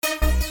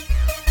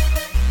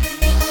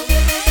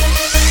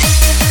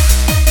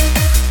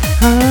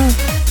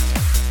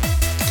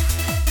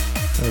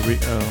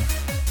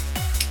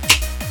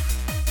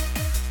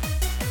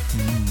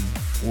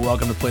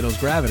welcome to Plato's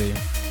Gravity.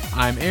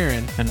 I'm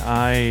Aaron. And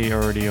I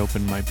already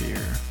opened my beer,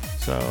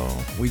 so...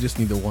 We just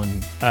need the one...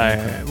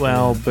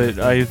 but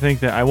I think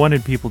that I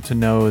wanted people to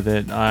know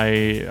that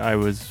I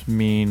was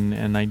mean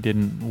and I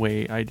didn't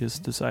wait. I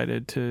just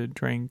decided to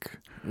drink.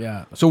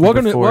 Yeah. So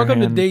welcome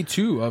to day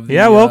 2 of the...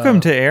 Yeah,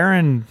 welcome to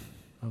Aaron...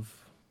 of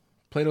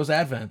Plato's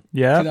Advent.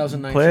 Yeah.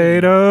 2019.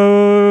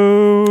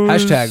 Plato's...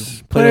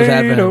 Hashtag Plato's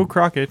Advent. Plato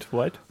Crockett.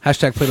 What?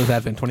 Hashtag Plato's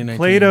Advent 2019.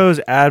 Plato's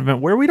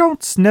Advent, where we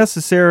don't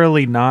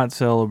necessarily not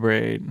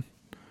celebrate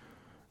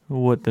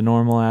what the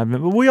normal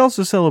Advent, but we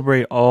also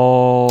celebrate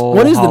all.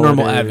 What is holidays. the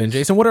normal Advent,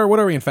 Jason? What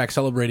are we in fact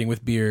celebrating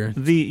with beer?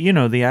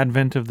 The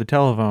advent of the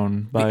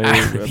telephone by The by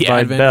Advent of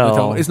the Bell.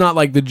 telephone. It's not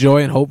like the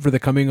joy and hope for the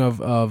coming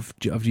of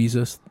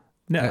Jesus.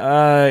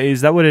 No,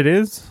 is that what it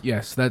is?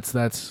 Yes, that's.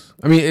 I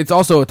mean, it's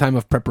also a time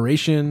of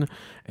preparation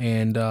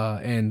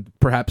and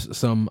perhaps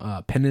some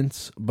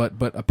penance, but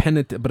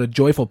a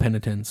joyful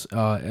penitence,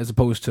 as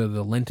opposed to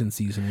the Lenten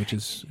season, which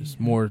is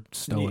more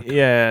stoic.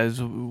 Yeah,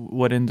 is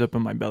what ends up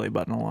in my belly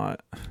button a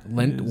lot.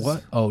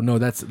 What? Oh no,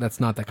 that's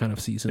not that kind of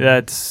season.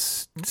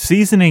 That's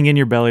seasoning in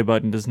your belly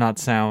button does not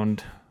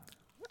sound.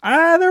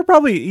 They're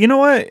probably. You know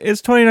what?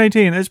 It's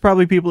 2019. There's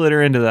probably people that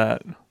are into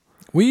that.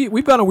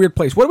 We've got a weird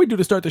place. What do we do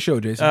to start the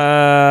show, Jason?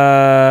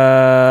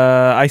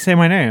 I say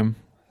my name.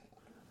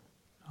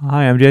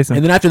 Hi, I'm Jason.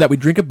 And then after that, we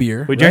drink a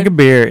beer. We drink a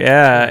beer,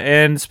 yeah.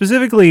 And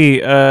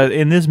specifically,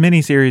 in this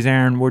mini-series,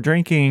 Aaron, we're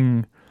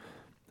drinking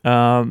the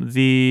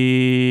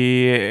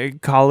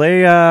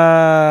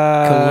Kalea.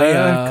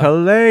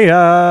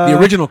 The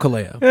original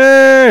Kalea.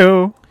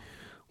 Hey-o.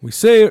 We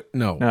say it.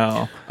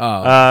 No.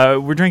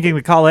 We're drinking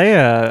the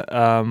Kalea.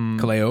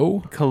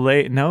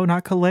 Kaleo? No,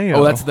 not Kaleo.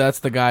 Oh, that's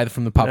the guy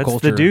from the pop culture.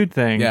 That's the dude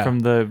thing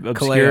from the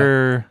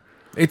obscure... Kalea.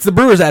 It's the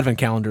Brewer's Advent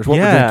Calendar is what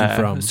we're drinking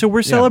from. So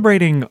we're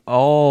celebrating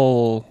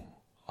all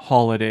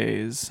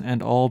holidays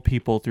and all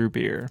people through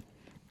beer.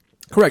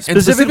 Correct.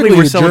 Specifically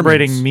we're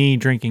celebrating me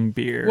drinking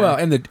beer. Well,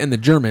 and the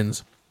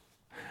Germans.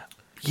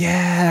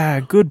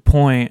 Yeah, good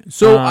point.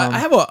 So I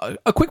have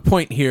a quick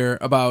point here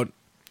about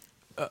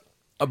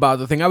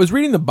the thing. I was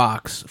reading the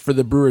box for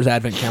the Brewer's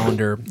Advent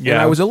Calendar, and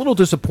I was a little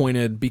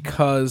disappointed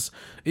because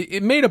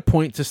it made a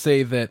point to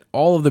say that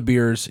all of the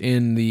beers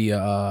in the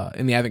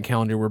Advent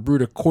Calendar were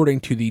brewed according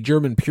to the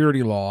German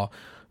purity law,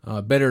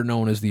 better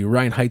known as the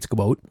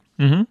Reinheitsgebot.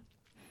 Mm-hmm.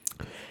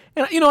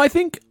 And I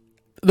think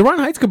the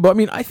Reinheitsgebot. I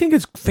mean, I think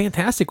it's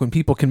fantastic when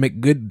people can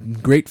make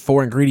great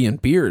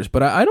 4-ingredient beers,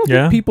 but I don't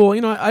think people.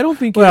 I don't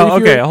think. Well,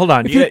 okay, hold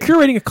on. If you're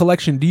curating a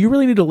collection, do you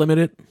really need to limit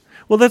it?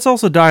 Well, let's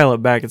also dial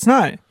it back.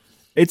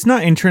 It's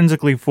not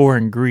intrinsically 4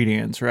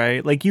 ingredients,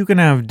 right? Like you can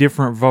have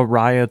different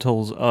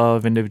varietals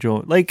of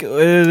individual. Like,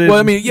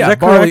 barley,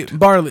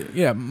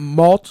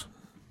 malt,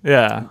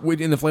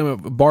 in the flame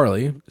of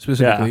barley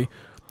specifically,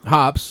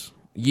 hops,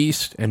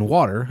 yeast, and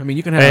water. I mean,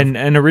 you can have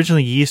and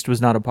originally yeast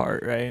was not a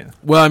part, right?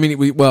 Well, I mean,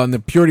 in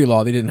the purity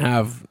law, they didn't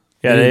have.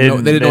 Yeah, they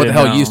didn't know what the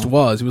hell yeast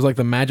was. It was like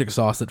the magic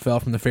sauce that fell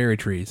from the fairy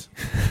trees.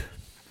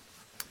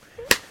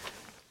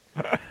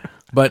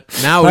 But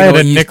now I had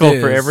a nickel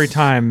for every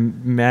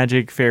time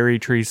magic fairy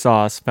tree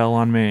sauce fell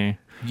on me.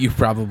 You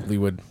probably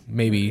would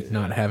maybe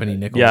not have any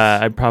nickels. Yeah,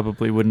 I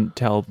probably wouldn't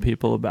tell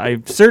people about.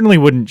 I certainly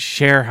wouldn't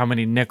share how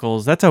many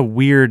nickels. That's a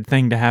weird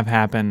thing to have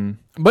happen.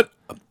 But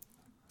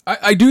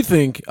I do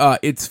think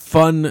it's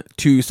fun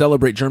to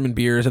celebrate German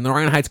beers, and the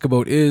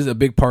Reinheitsgebot is a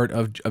big part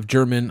of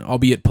German,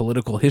 albeit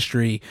political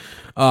history.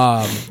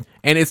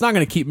 And it's not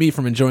going to keep me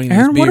from enjoying these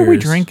Aaron, beers. what are we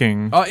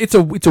drinking? It's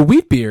a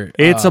wheat beer.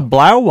 It's a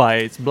Blau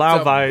Weiss.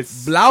 Blau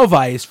Weiss. Blau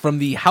Weiss from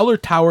the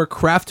Hallertauer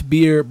Craft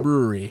Beer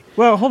Brewery.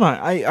 Well, hold on.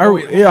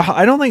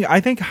 I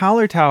think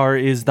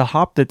Hallertauer is the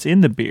hop that's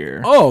in the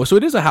beer. Oh, so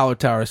it is a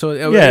Hallertauer. So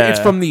it's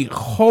from the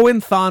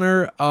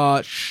Hohenthaner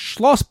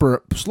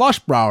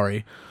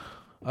Schlossbrauerei.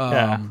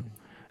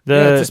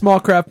 It's a small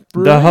craft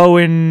brewery. The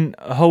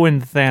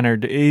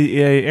Hohenthaner.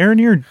 Aaron,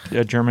 you're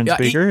a German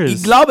speaker.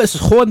 Ich glaube, es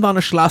ist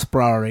Hohenthaner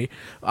Schlossbrauerei,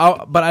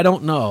 but I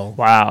don't know.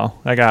 Wow,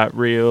 I got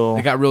real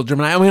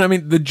German. I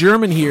mean, the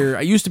German here.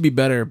 I used to be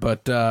better,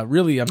 but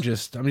really, I'm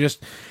just.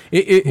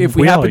 If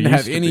we happen to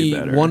have any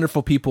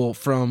wonderful people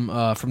from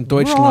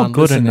Deutschland, we're all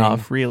good listening,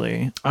 enough,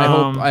 really.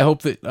 I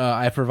hope that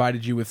I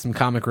provided you with some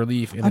comic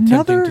relief in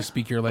attempting to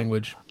speak your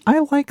language. I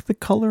like the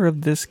color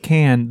of this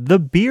can. The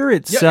beer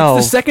itself. Yeah,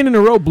 it's the second in a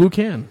row blue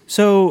can.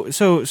 So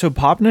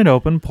popping it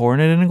open,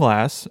 pouring it in a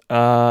glass.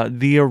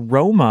 The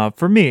aroma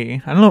for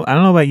me, I don't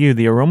know about you.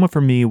 The aroma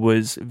for me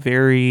was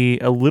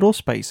a little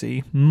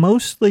spicy,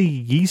 mostly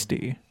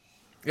yeasty.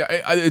 Yeah,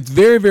 it's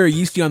very, very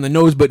yeasty on the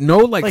nose, but no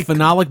like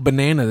phenolic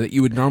banana that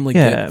you would normally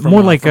get. From,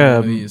 more like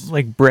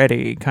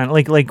bready, kind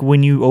of like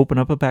when you open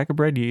up a pack of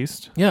bread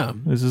yeast. Yeah,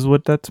 this is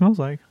what that smells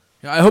like.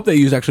 I hope they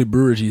use actually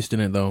brewer's yeast in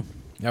it though.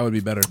 That would be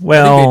better.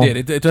 Well, I think they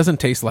did. It doesn't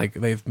taste like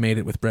they've made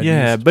it with bread yeast.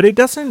 Yeah, but it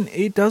doesn't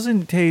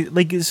taste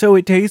like. So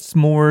it tastes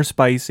more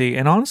spicy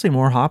and honestly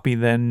more hoppy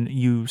than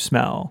you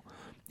smell.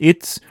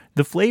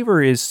 the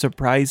flavor is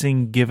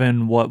surprising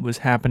given what was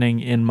happening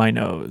in my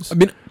nose. I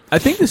mean, I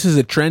think this is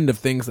a trend of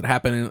things that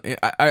happen.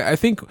 I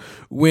think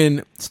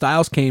when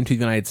styles came to the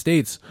United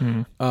States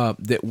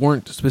that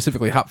weren't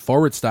specifically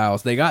hop-forward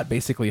styles, they got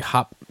basically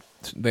all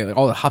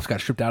the hops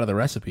got stripped out of the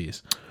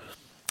recipes.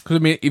 Because I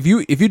mean, if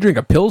you drink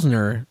a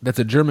Pilsner that's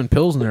a German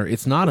Pilsner,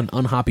 it's not an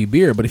unhoppy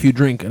beer. But if you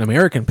drink an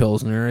American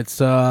Pilsner, it's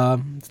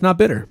not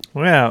bitter.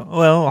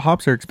 Well,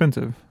 hops are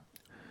expensive.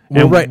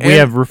 Well, and right, we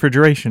have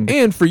refrigeration.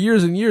 And for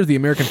years and years, the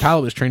American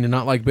palate was trained to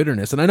not like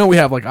bitterness. And I know we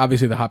have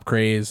obviously the hop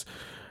craze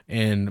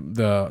and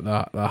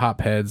the hop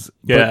heads.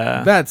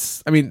 Yeah, but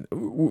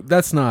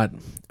that's not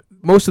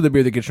most of the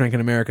beer that gets drank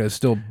in America is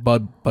still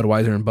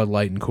Budweiser and Bud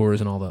Light and Coors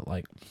and all that.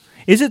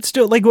 Is it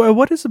still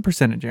what is the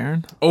percentage,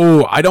 Aaron?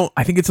 Oh, I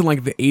think it's in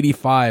the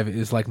 85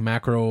 is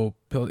macro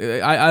pill.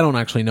 I don't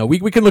actually know.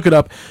 We can look it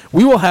up.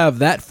 We will have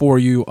that for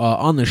you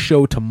on the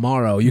show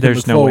tomorrow.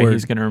 There's no way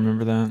he's going to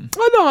remember that.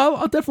 Oh no,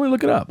 I'll definitely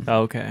look it up.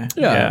 Okay.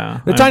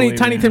 Yeah. The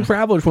tiny Tim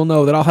Travelers will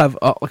know that I'll have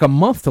a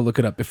month to look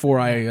it up before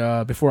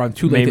I'm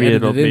too late to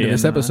edit it into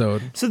this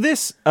episode. So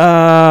this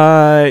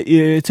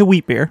it's a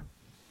wheat beer.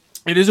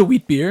 It is a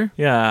wheat beer.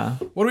 Yeah.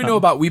 What do we know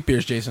about wheat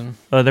beers, Jason?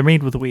 They're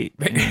made with wheat.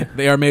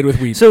 They are made with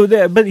wheat. So,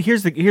 but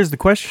here's the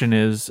question: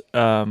 is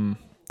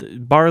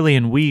barley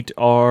and wheat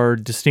are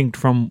distinct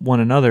from one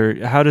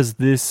another? How does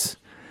this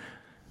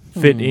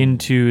fit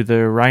into the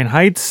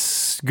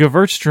Reinheits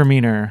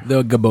Gewürztraminer?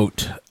 The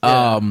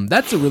Gebot.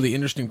 That's a really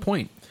interesting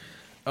point.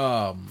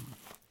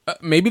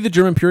 Maybe the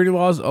German purity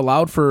laws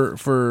allowed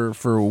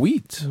for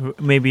wheat.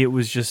 Maybe it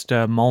was just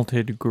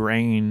malted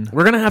grain.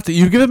 We're gonna have to.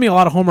 You've given me a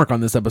lot of homework on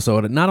this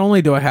episode. Not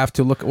only do I have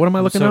to look. What am I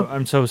looking up?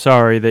 I'm so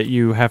sorry that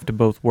you have to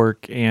both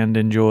work and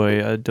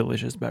enjoy a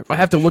delicious beverage. I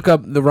have to look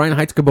up the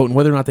Reinheits Gebot and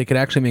whether or not they could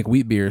actually make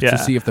wheat beers to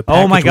see if the.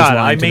 Oh my God!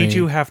 I made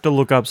you have to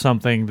look up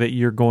something that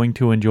you're going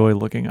to enjoy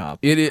looking up.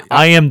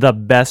 I am the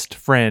best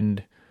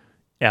friend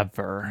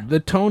ever. The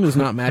tone is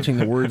not matching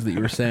the words that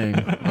you were saying.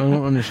 I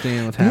don't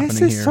understand what's happening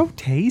here. This is so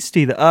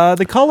tasty.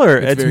 The color,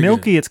 it's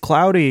milky, good. it's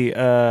cloudy.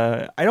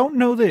 I don't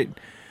know that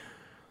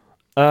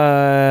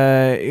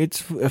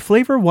it's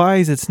flavor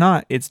wise it's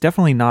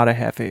definitely not a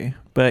Hefe,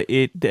 but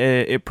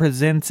it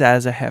presents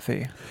as a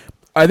Hefe.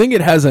 I think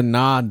it has a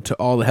nod to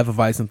all the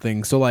Hefeweizen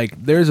things. So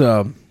there's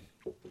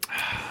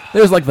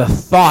the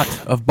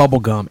thought of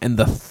bubblegum and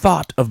the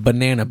thought of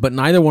banana, but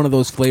neither one of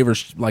those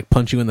flavors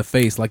punch you in the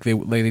face like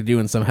they do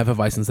in some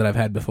Hefeweizens that I've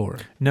had before.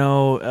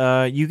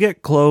 No, you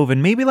get clove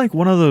and maybe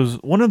one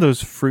of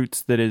those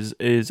fruits that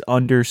is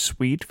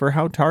undersweet for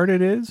how tart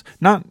it is.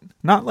 Not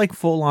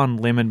full on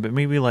lemon, but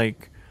maybe I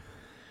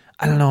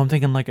don't know. I'm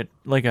thinking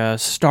like a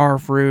star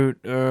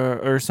fruit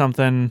or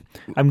something.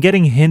 I'm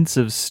getting hints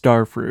of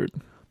star fruit.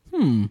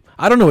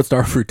 I don't know what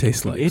star fruit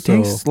tastes like. It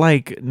tastes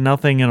like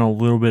nothing and a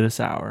little bit of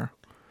sour.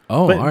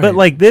 Oh,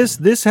 but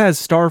this has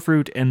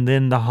starfruit and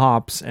then the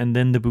hops and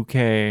then the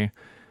bouquet.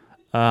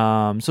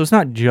 So it's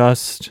not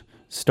just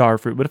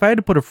starfruit. But if I had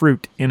to put a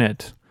fruit in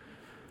it,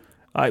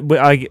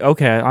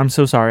 okay, I'm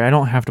so sorry. I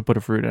don't have to put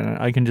a fruit in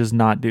it. I can just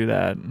not do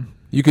that.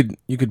 You could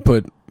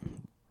put.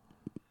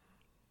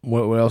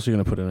 What else are you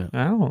gonna put in it?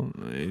 I don't.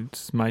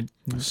 It's my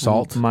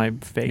salt. My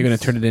face. You're gonna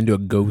turn it into a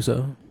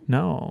goza.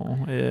 No,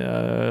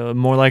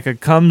 more like a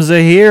comes a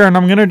here, and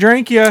I'm gonna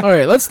drink you. All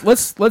right,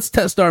 let's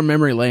test our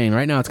memory lane.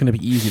 Right now, it's gonna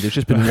be easy. There's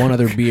just been one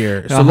other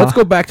beer, so let's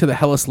go back to the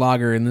Helles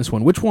Lager in this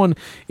one. Which one?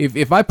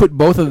 If I put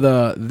both of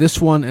this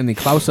one and the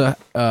Klausa,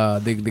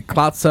 the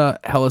Klotze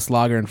Helles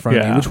Lager in front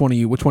of you,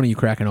 which one are you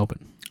cracking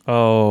open?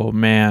 Oh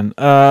man,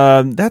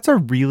 that's a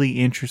really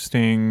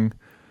interesting.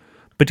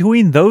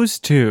 Between those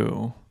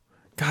two.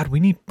 God,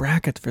 we need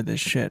brackets for this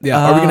shit. Yeah,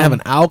 are we gonna have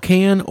an owl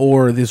can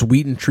or this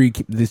Wheaton Tree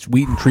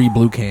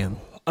blue can?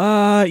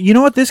 You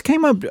know what? This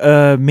came up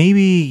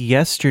maybe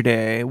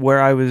yesterday where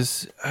I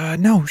was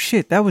no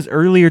shit. That was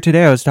earlier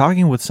today. I was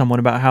talking with someone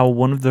about how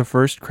one of the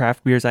first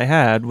craft beers I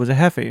had was a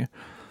Hefe,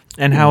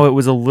 and how it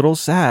was a little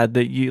sad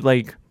that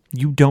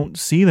you don't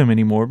see them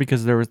anymore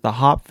because there was the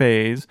hop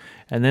phase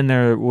and then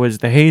there was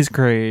the haze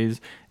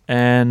craze.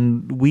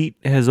 And wheat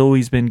has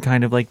always been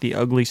kind of like the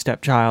ugly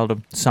stepchild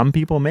of some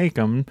people make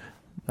them.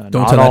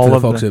 Don't tell that to the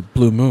folks at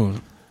Blue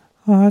Moon.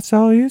 Oh, that's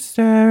all you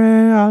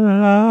staring all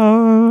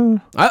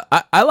alone.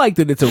 I like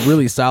that it's a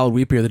really solid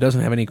wheat beer that doesn't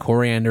have any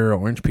coriander or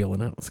orange peel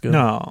in it. It's good.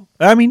 No,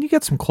 I mean you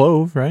get some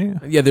clove, right?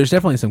 Yeah, there's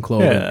definitely some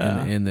clove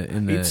in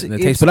the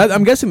taste, but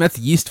I'm guessing that's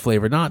yeast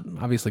flavor, not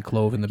obviously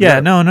clove in the beer. Yeah,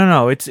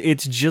 no.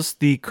 It's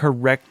just the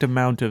correct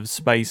amount of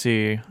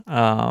spicy.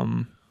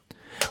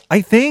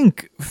 I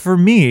think for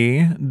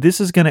me,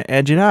 this is going to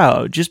edge it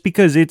out, just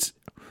because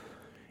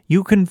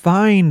you can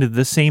find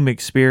the same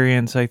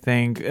experience, I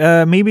think,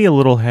 maybe a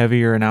little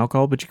heavier in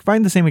alcohol, but you can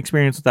find the same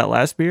experience with that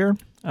last beer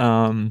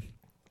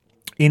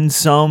in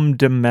some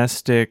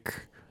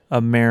domestic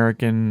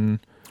American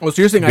Well,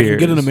 so you're saying beers. I can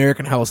get an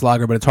American Helles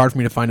Lager, but it's hard for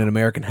me to find an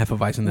American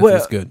Hefeweizen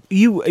that's as good.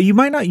 You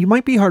might not. You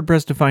might be hard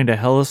pressed to find a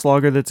Helles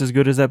Lager that's as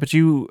good as that. But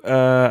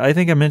I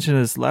think I mentioned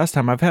this last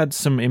time. I've had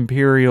some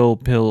Imperial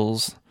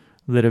Pills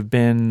that have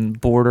been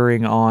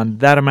bordering on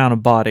that amount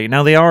of body.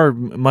 Now, they are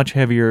much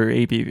heavier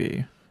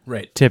ABV,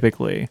 right?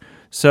 Typically.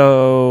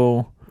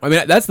 So, I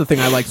mean, that's the thing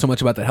I like so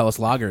much about the Helles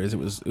Lager is it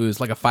was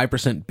like a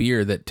 5%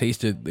 beer that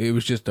tasted. It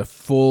was just a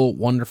full,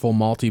 wonderful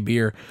malty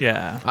beer.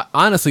 Yeah.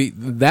 Honestly,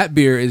 that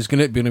beer is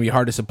gonna be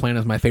hard to supplant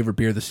as my favorite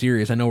beer of the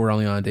series. I know we're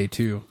only on day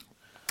 2.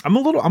 I'm a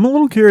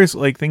little curious,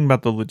 like, thinking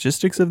about the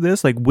logistics of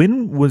this. Like,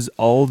 when was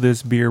all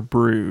this beer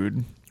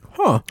brewed?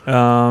 Huh.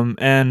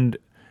 And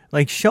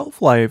like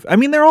shelf life. I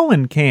mean, they're all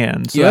in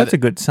cans, so that's a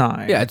good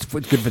sign. Yeah, it's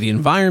good for the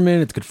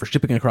environment. It's good for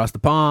shipping across the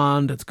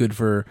pond. It's good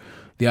for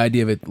the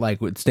idea of it, like,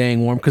 with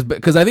staying warm.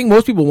 Because I think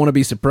most people want to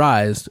be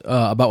surprised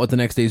about what the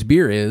next day's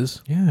beer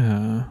is.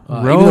 Yeah.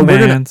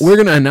 Romance. We're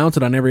gonna announce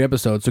it on every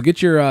episode. So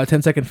get your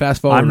 10-second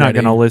fast forward. I'm not ready.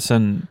 gonna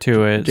listen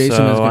to it. Jason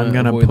so is gonna I'm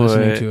gonna avoid put.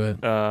 listening to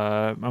it.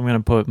 I'm gonna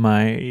put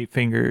my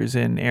fingers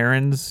in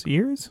Aaron's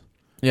ears.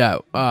 Yeah,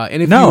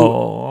 and if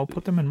I'll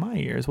put them in my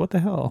ears. What the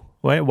hell?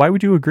 Why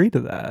would you agree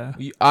to that?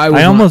 I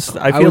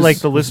feel like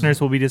the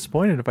listeners will be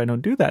disappointed if I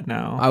don't do that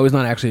now. I was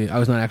not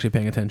actually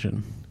paying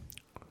attention.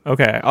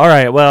 Okay, all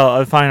right.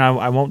 Well, fine.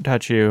 I won't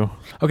touch you.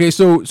 Okay,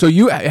 so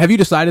you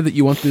decided that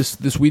you want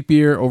this wheat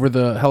beer over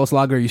the Helles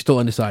Lager? Or are you still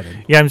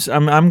undecided? Yeah,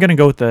 I'm gonna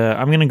go with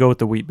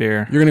the wheat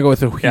beer. You're gonna go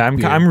with the wheat beer.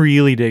 I'm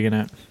really digging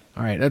it.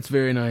 All right, that's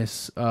very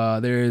nice.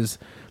 There's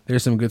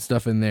some good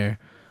stuff in there.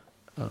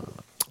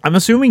 I'm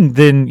assuming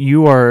then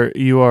you are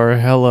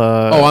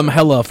hella. Oh, I'm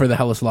hella for the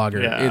Helles Lager.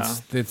 Yeah.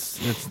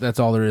 It's that's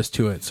all there is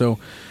to it. So,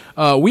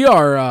 we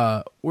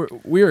are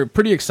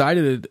pretty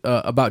excited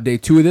about day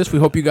 2 of this. We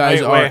hope you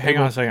guys are. Hang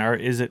on a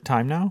second. Is it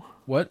time now?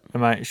 What?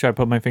 Should I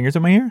put my fingers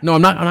in my ear? No,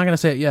 I'm not gonna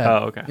say it yet.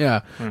 Oh, okay.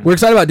 Yeah, We're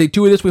excited about day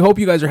 2 of this. We hope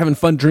you guys are having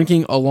fun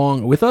drinking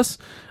along with us.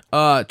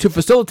 To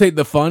facilitate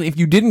the fun, if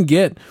you didn't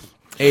get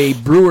a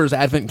brewer's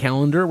advent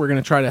calendar, we're going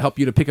to try to help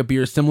you to pick a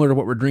beer similar to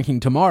what we're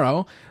drinking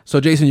tomorrow. So,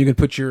 Jason, you can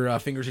put your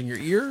fingers in your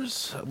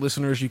ears.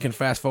 Listeners, you can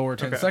fast forward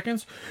 10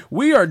 seconds.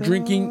 We are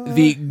drinking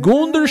the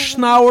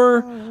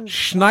Gunderschnauer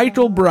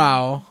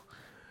Schneitelbrau.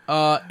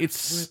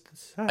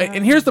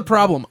 And here's the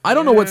problem. I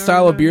don't know what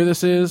style of beer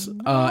this is,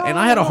 and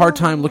I had a hard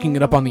time looking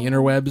it up on the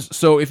interwebs.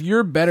 So if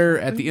you're better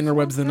at the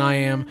interwebs than I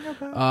am,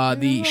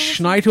 the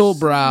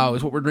Schneitelbrau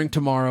is what we're drinking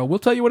tomorrow. We'll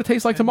tell you what it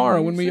tastes like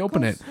tomorrow when we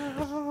open it.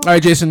 All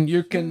right, Jason,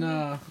 you can.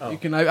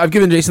 I've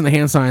given Jason the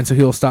hand sign, so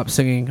he'll stop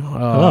singing.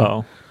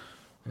 Hello.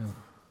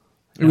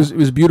 It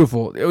was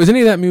beautiful. Was any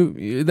of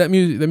that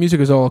music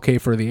was all okay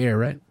for the air,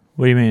 right?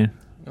 What do you mean?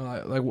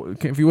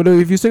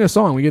 If you sing a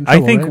song, we get in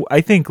trouble, right?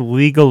 I think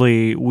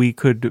legally we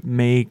could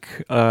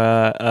make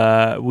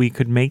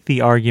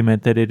the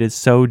argument that it is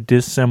so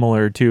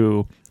dissimilar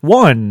to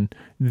 1,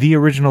 the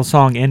original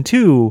song, and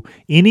 2,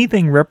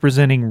 anything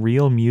representing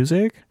real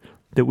music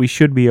that we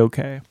should be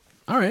okay.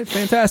 All right,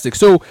 fantastic.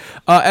 So,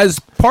 as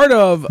part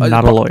of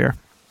not a lawyer.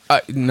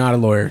 Not a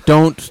lawyer.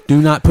 Do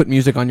not put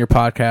music on your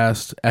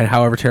podcast,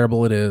 however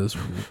terrible it is,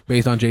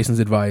 based on Jason's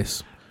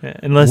advice. Yeah,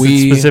 unless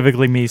it's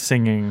specifically me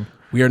singing.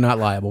 We are not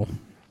liable.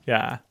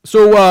 Yeah.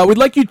 So we'd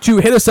like you to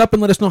hit us up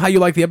and let us know how you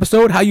liked the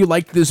episode, how you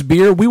liked this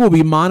beer. We will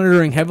be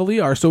monitoring heavily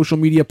our social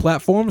media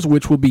platforms,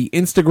 which will be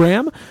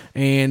Instagram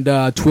and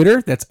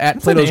Twitter. That's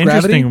at Plato's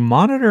Gravity.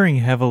 Monitoring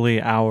heavily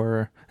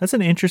That's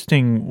an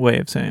interesting way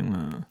of saying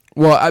that.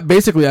 Well, I've been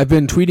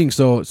tweeting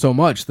so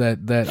much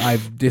that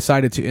I've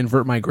decided to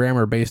invert my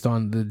grammar based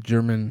on the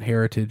German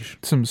heritage.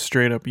 Some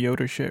straight up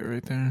Yoda shit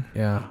right there.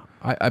 Yeah.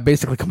 I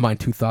basically combined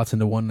 2 thoughts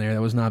into one there.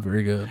 That was not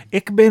very good.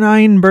 Ich bin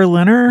ein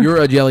Berliner.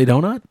 You're a jelly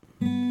donut?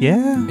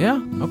 Yeah.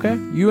 Yeah, okay.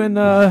 You and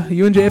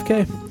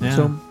JFK. Yeah.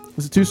 So,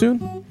 is it too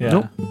soon? Yeah.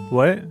 Nope.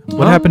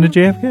 What happened to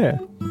JFK?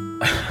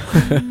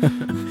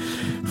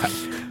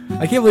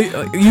 I can't believe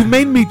you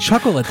made me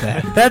chuckle at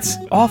that. That's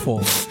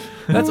awful.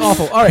 That's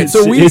awful. All right,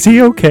 so is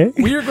he okay?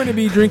 We are going to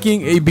be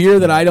drinking a beer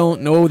that I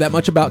don't know that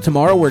much about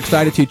tomorrow. We're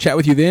excited to chat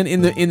with you then.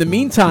 In the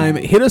meantime,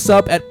 hit us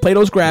up at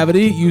Plato's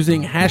Gravity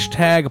using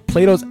hashtag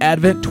Plato's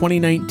Advent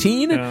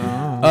 2019.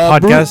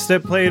 Podcast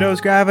at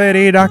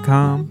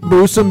platosgravity.com.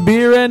 Brew some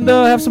beer and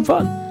have some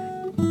fun.